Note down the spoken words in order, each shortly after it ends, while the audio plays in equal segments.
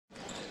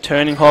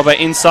Turning Hobber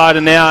inside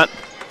and out.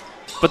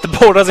 But the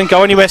ball doesn't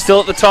go anywhere, still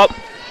at the top.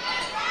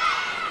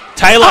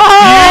 Taylor,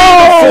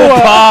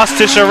 beautiful pass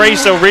to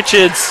Sharisa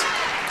Richards.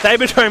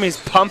 David Home is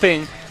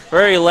pumping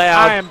very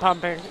loud. I am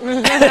pumping.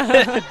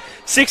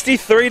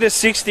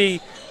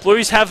 63-60.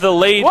 Blues have the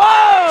lead.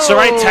 Whoa!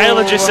 Saraid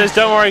Taylor just says,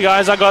 don't worry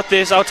guys, I got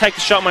this. I'll take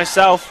the shot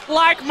myself.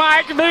 Like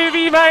Mike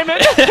movie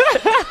moment.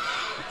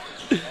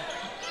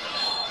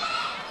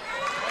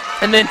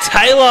 And then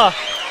Taylor.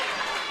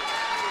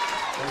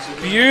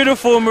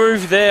 Beautiful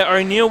move there.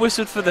 O'Neill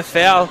whistled for the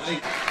foul.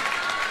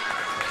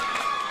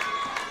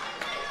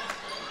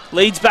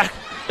 Leads back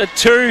at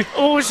 2.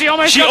 Oh, she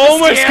almost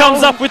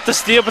comes up with the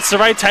steal, but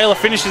Saraid Taylor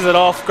finishes it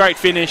off. Great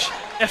finish.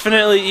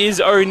 Definitely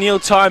is O'Neill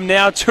time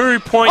now.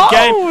 2-point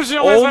game. She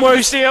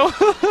almost steal.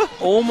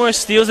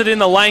 Almost steals it in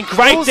the lane.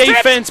 Great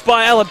defense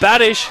by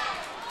Alabadish.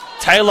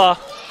 Taylor.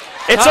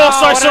 It's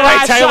also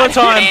Saraid Taylor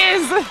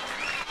time.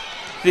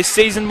 This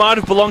season might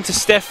have belonged to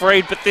Steph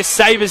Reed, but this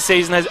Sabres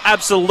season has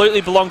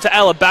absolutely belonged to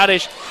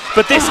Alabadish.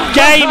 But this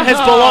game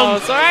has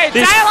belonged,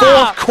 this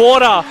fourth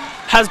quarter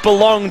has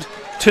belonged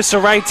to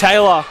Saraid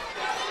Taylor.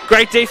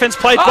 Great defense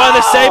played by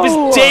the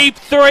Sabres. Deep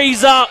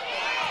threes up.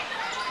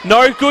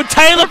 No good.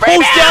 Taylor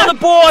pulls down the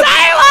board.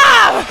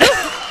 Taylor!